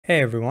Hey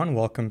everyone,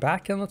 welcome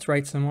back, and let's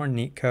write some more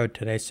neat code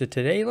today. So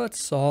today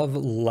let's solve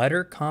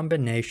letter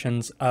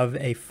combinations of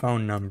a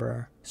phone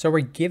number. So we're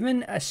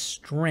given a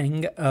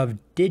string of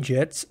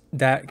digits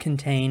that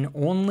contain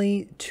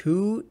only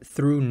 2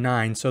 through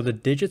 9. So the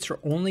digits are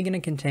only going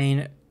to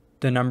contain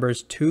the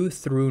numbers 2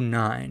 through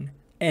 9.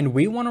 And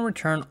we want to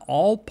return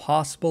all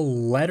possible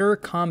letter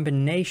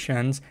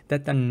combinations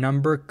that the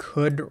number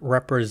could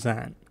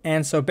represent.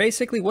 And so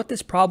basically what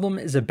this problem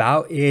is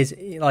about is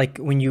like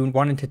when you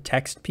wanted to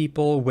text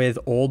people with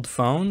old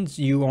phones,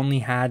 you only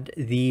had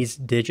these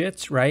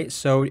digits, right?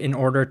 So in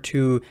order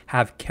to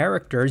have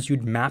characters,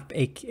 you'd map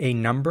a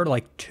number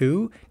like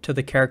 2 to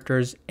the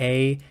characters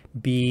A,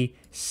 B,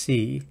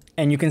 C.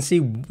 And you can see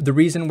the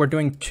reason we're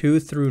doing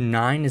 2 through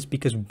 9 is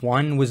because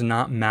 1 was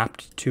not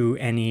mapped to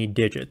any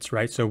digits,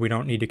 right? So we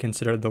don't need to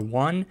consider the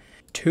 1.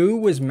 2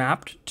 was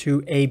mapped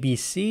to A, B,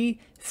 C.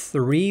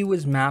 3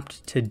 was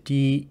mapped to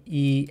D,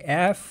 E,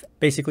 F.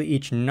 Basically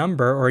each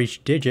number or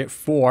each digit,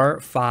 4,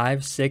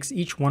 5, 6,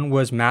 each one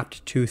was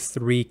mapped to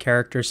 3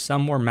 characters.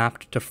 Some were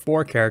mapped to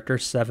 4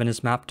 characters. 7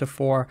 is mapped to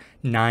 4.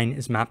 9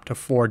 is mapped to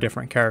 4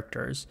 different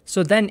characters.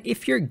 So then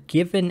if you're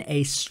given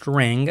a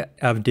string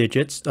of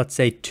digits, let's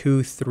say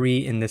 2,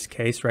 3 in this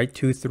case, right?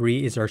 2,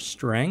 3 is our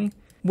string.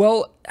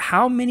 Well,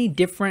 how many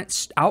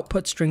different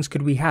output strings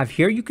could we have?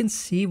 Here you can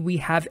see we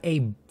have a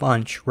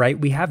bunch, right?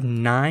 We have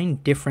 9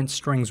 different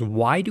strings.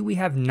 Why do we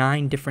have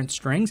 9 different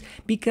strings?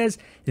 Because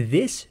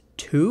this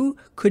 2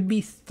 could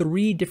be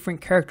 3 different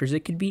characters.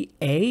 It could be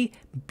A,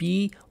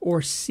 B,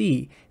 or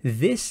C.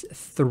 This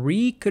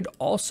 3 could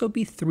also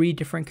be 3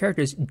 different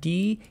characters,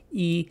 D,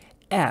 E,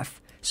 F.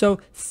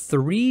 So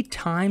 3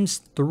 times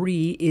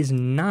 3 is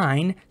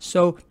 9.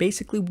 So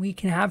basically we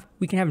can have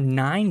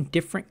 9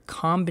 different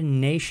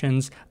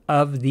combinations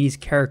of these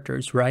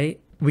characters, right?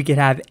 We could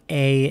have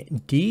A,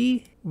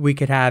 D, we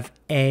could have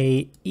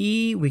A,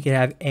 E, we could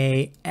have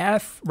A,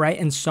 F, right?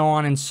 And so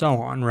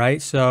on,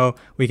 right? So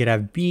we could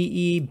have B,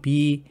 E,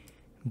 B,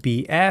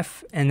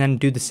 BF, and then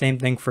do the same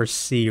thing for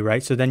C,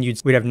 right? So then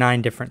we'd have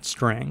 9 different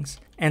strings.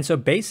 And so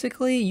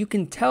basically you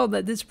can tell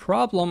that this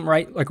problem,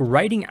 right, like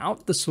writing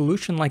out the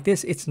solution like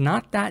this, it's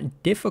not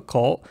that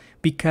difficult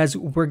because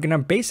we're gonna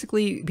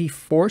basically be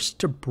forced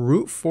to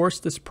brute force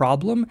this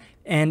problem,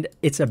 and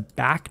it's a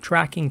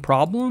backtracking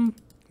problem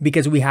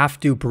because we have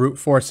to brute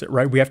force it,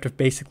 right? We have to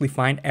basically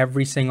find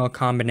every single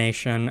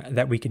combination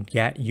that we could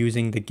get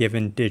using the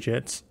given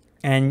digits.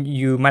 And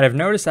you might have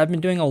noticed I've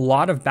been doing a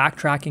lot of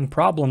backtracking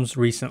problems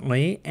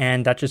recently,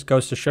 and that just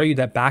goes to show you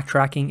that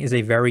backtracking is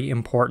a very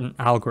important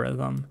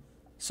algorithm.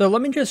 So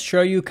let me just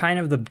show you kind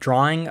of the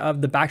drawing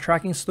of the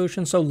backtracking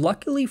solution. So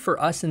luckily for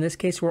us in this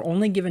case, we're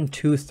only given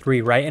 2,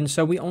 3, right? And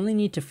so we only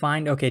need to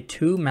find, okay,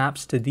 2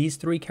 maps to these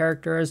 3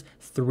 characters,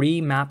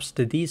 3 maps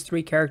to these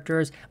 3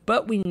 characters.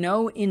 But we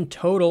know in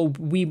total,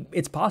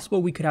 it's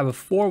possible we could have a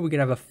 4, we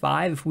could have a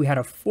 5. If we had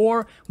a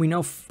 4, we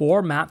know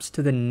 4 maps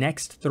to the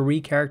next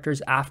 3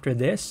 characters after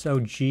this. So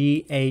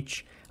G,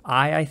 H,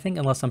 I think,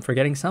 unless I'm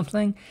forgetting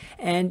something.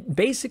 And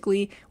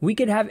basically we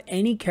could have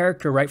any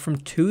character right from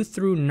 2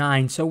 through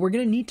 9. So we're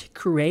going to need to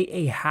create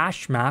a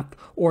hash map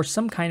or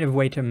some kind of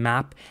way to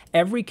map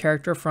every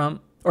character from,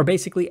 or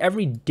basically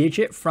every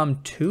digit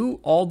from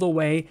 2 all the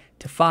way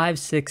to 5,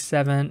 6,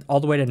 7,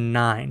 all the way to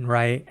 9,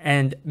 right?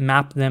 And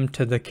map them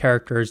to the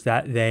characters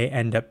that they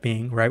end up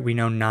being, right? We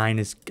know 9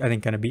 is, I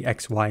think, going to be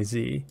X, Y,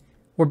 Z.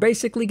 We're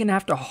basically going to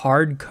have to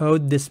hard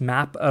code this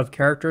map of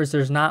characters.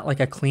 There's not like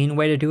a clean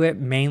way to do it,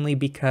 mainly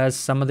because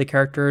some of the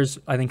characters,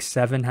 I think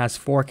 7 has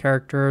 4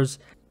 characters,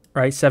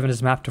 right? 7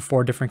 is mapped to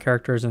 4 different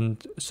characters,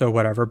 and so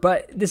whatever.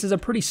 But this is a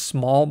pretty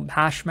small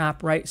hash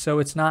map, right? So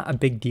it's not a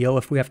big deal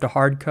if we have to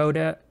hard code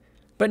it.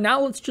 But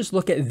now let's just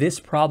look at this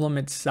problem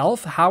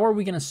itself. How are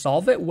we going to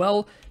solve it?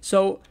 Well,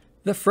 so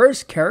the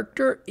first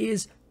character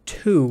is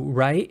 2,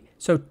 right?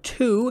 So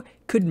 2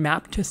 could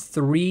map to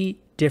 3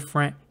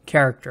 different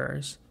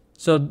characters.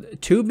 So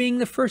 2 being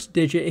the first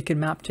digit, it can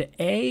map to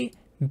A,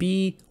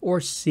 B,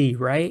 or C,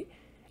 right?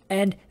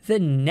 And the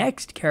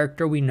next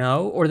character we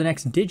know, or the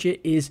next digit,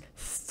 is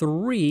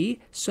 3.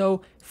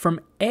 So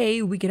from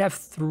A, we could have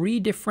 3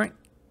 different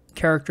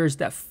characters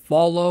that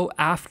follow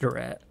after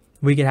it.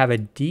 We could have a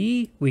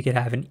D, we could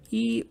have an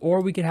E, or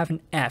we could have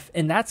an F.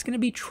 And that's going to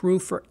be true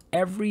for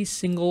every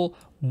single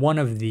one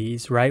of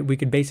these, right? We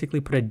could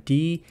basically put a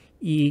D,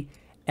 E,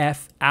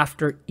 F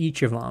after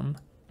each of them.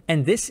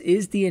 And this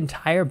is the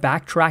entire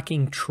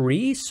backtracking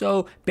tree.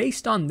 So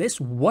based on this,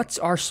 what's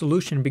our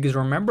solution? Because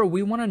remember,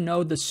 we want to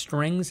know the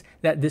strings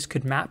that this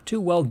could map to.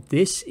 Well,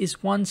 this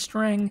is one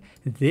string,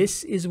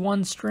 this is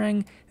one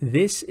string,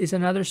 this is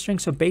another string.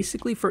 So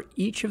basically for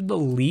each of the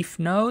leaf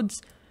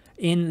nodes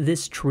in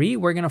this tree,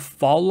 we're going to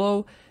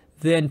follow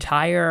the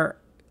entire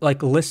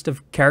like list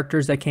of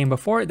characters that came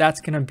before it.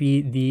 That's going to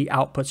be the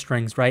output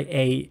strings,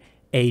 right?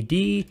 AD,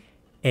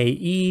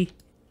 AE,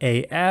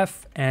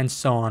 AF, and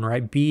so on,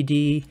 right?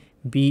 BD,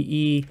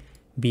 BE,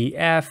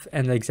 BF,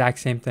 and the exact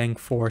same thing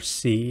for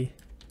C.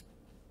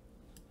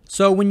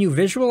 So when you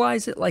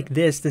visualize it like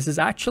this is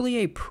actually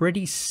a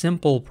pretty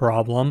simple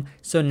problem.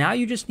 So now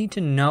you just need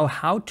to know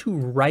how to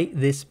write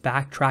this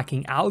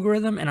backtracking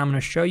algorithm, and I'm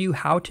going to show you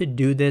how to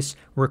do this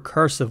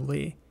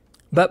recursively.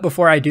 But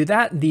before I do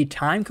that, the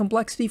time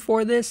complexity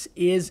for this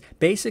is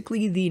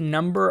basically the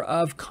number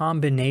of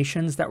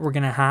combinations that we're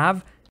going to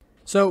have.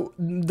 So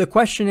the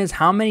question is,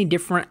 how many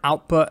different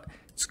outputs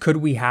could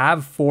we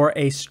have for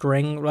a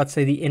string? Let's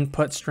say the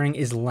input string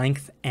is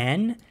length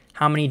n.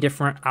 How many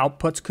different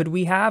outputs could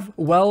we have?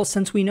 Well,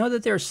 since we know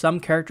that there are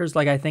some characters,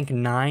 like I think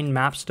 9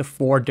 maps to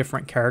 4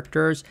 different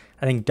characters,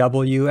 I think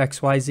W,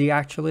 X, Y, Z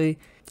actually.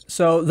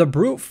 So the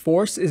brute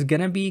force is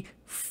going to be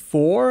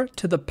 4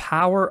 to the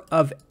power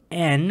of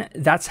n.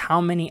 That's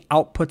how many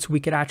outputs we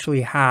could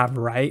actually have,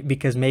 right?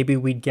 Because maybe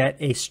we'd get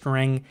a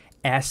string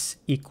s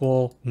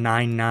equal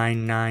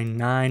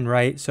 9999,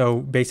 right?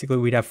 So basically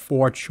we'd have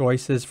 4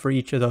 choices for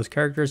each of those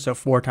characters. So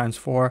 4 times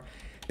 4.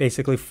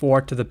 Basically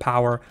 4 to the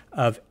power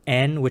of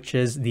n, which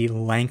is the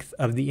length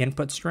of the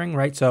input string,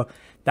 right? So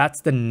that's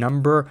the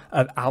number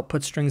of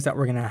output strings that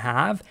we're going to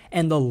have.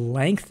 And the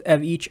length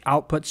of each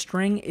output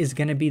string is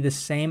going to be the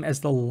same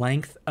as the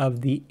length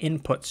of the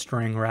input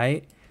string,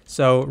 right?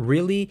 So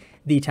really,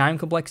 the time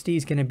complexity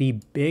is going to be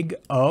big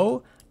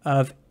O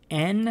of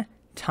n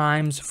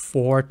times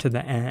 4 to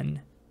the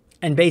n.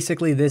 And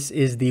basically, this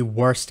is the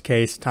worst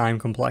case time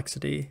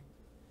complexity.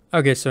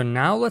 Okay, so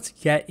now let's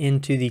get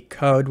into the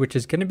code, which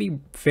is going to be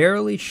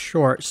fairly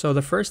short. So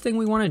the first thing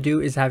we want to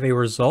do is have a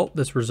result.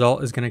 This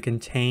result is going to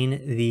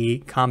contain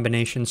the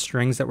combination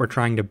strings that we're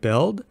trying to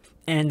build.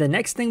 And the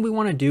next thing we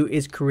want to do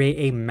is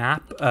create a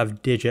map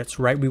of digits,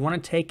 right? We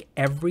want to take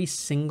every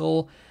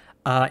single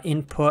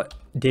input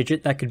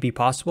digit that could be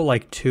possible,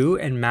 like 2,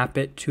 and map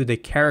it to the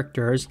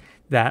characters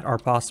that are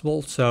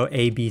possible. So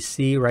A, B,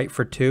 C, right,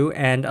 for 2.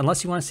 And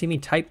unless you want to see me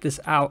type this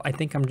out, I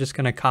think I'm just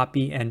going to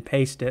copy and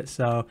paste it.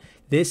 So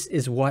this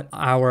is what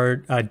our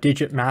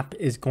digit map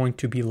is going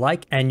to be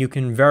like. And you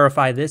can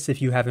verify this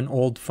if you have an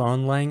old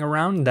phone laying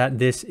around, that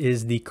this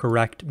is the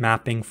correct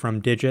mapping from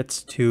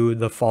digits to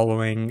the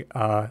following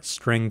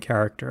string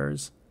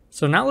characters.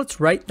 So now let's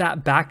write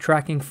that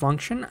backtracking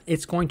function.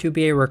 It's going to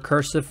be a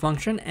recursive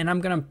function, and I'm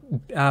going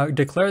to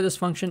declare this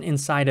function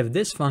inside of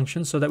this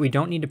function so that we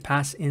don't need to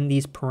pass in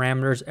these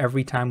parameters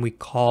every time we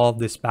call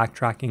this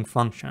backtracking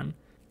function.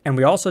 And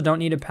we also don't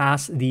need to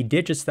pass the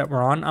digits that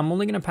we're on. I'm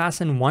only going to pass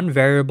in one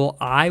variable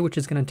I, which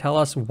is going to tell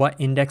us what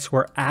index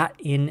we're at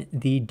in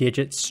the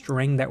digit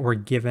string that we're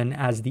given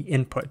as the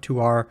input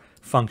to our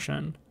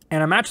function.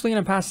 And I'm actually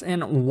going to pass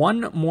in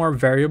one more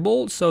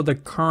variable, so the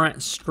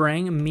current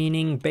string,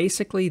 meaning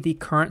basically the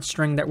current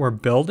string that we're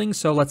building.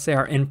 So let's say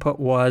our input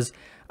was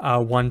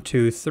 1,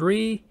 2,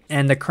 3,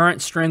 and the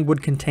current string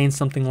would contain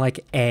something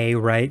like A,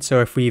 right?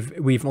 So if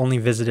we've only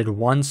visited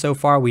 1 so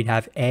far, we'd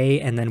have A,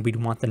 and then we'd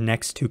want the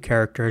next 2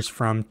 characters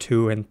from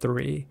 2 and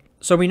 3.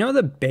 So we know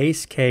the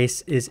base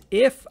case is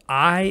if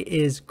I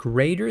is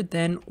greater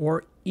than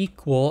or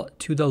equal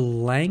to the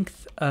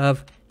length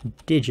of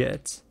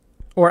digits.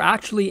 Or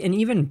actually, an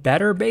even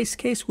better base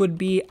case would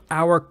be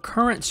our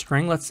current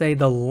string. Let's say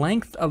the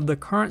length of the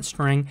current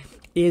string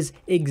is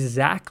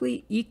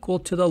exactly equal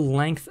to the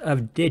length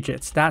of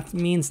digits. That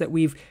means that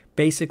we've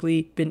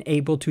basically been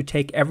able to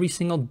take every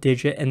single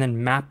digit and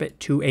then map it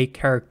to a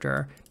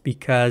character,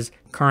 because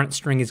current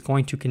string is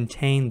going to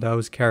contain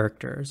those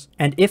characters.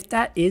 And if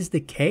that is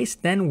the case,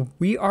 then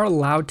we are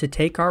allowed to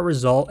take our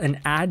result and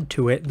add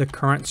to it the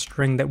current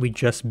string that we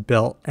just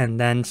built. And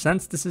then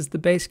since this is the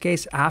base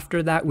case,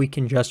 after that we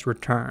can just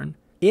return.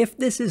 If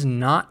this is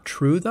not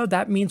true though,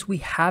 that means we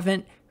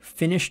haven't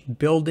finished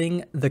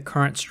building the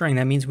current string.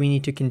 That means we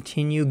need to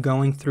continue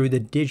going through the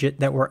digit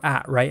that we're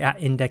at, right,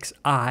 at index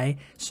I.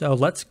 So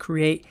let's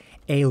create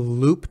a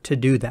loop to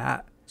do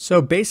that. So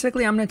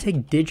basically, I'm going to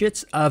take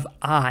digits of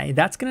I.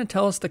 That's going to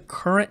tell us the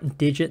current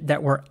digit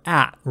that we're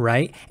at,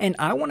 right? And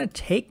I want to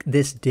take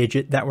this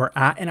digit that we're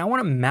at and I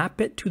want to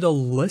map it to the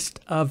list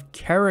of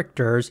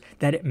characters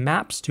that it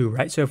maps to,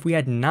 right? So if we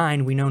had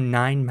 9, we know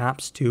 9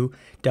 maps to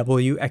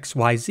W, X,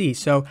 Y, Z.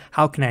 So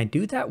how can I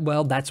do that?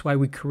 Well, that's why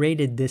we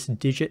created this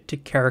digit to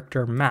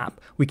character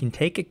map. We can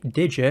take a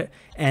digit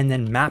and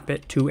then map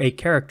it to a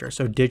character.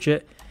 So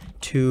digit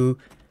to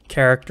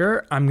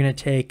character, I'm going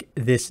to take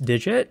this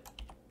digit.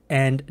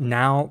 And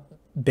now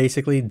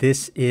basically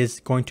this is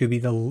going to be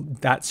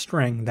that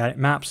string that it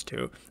maps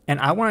to. And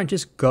I want to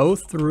just go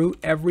through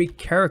every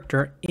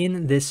character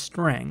in this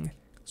string.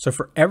 So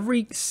for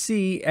every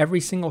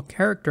single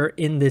character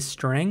in this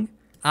string,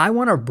 I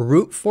want to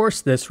brute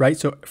force this, right?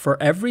 So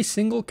for every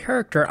single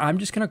character, I'm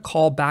just going to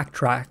call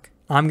backtrack.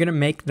 I'm going to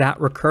make that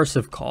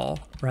recursive call,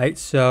 right?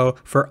 So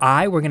for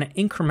I, we're going to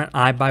increment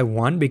I by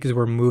 1 because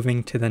we're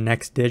moving to the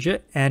next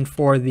digit. And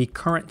for the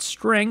current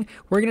string,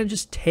 we're going to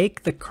just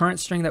take the current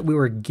string that we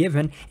were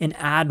given and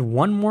add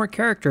one more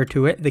character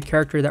to it, the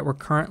character that we're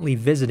currently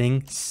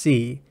visiting,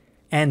 C.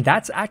 And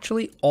that's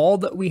actually all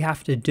that we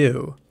have to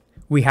do.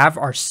 We have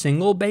our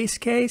single base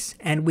case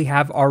and we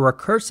have our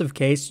recursive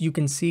case. You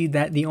can see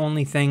that the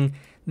only thing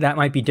that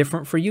might be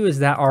different for you is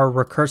that our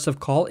recursive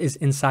call is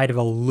inside of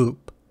a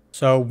loop.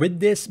 So with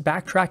this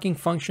backtracking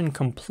function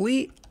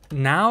complete,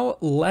 now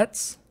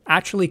let's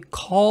actually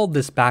call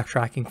this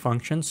backtracking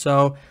function.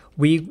 So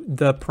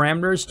the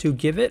parameters to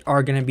give it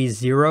are going to be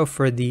 0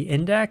 for the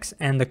index,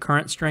 and the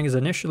current string is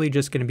initially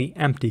just going to be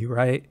empty,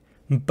 right?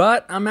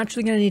 But I'm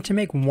actually going to need to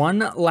make one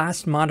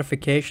last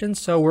modification.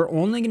 So we're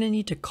only going to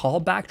need to call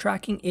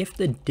backtracking if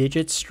the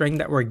digits string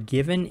that we're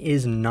given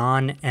is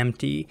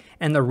non-empty.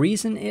 And the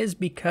reason is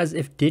because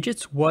if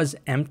digits was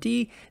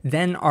empty,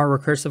 then our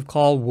recursive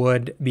call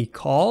would be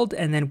called,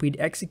 and then we'd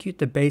execute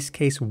the base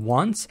case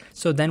once.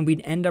 So then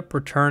we'd end up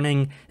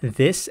returning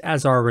this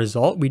as our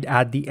result. We'd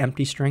add the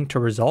empty string to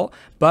result.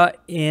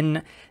 But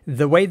in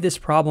the way this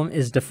problem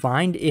is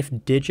defined, if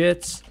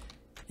digits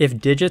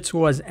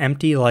was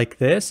empty like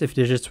this, if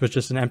digits was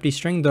just an empty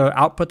string, the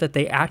output that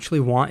they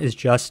actually want is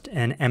just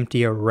an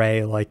empty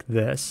array like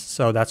this.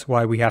 So that's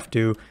why we have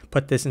to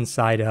put this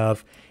inside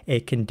of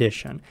a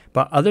condition.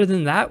 But other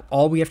than that,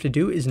 all we have to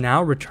do is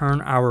now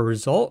return our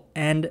result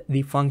and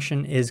the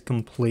function is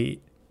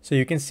complete. So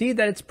you can see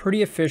that it's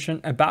pretty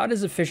efficient, about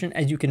as efficient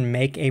as you can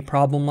make a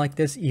problem like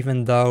this,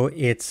 even though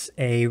it's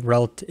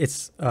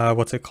it's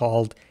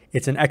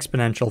an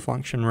exponential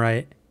function,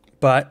 right?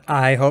 But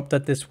I hope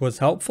that this was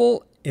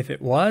helpful. If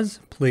it was,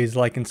 please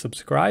like and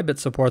subscribe. It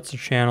supports the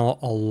channel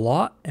a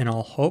lot, and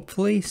I'll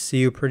hopefully see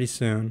you pretty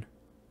soon.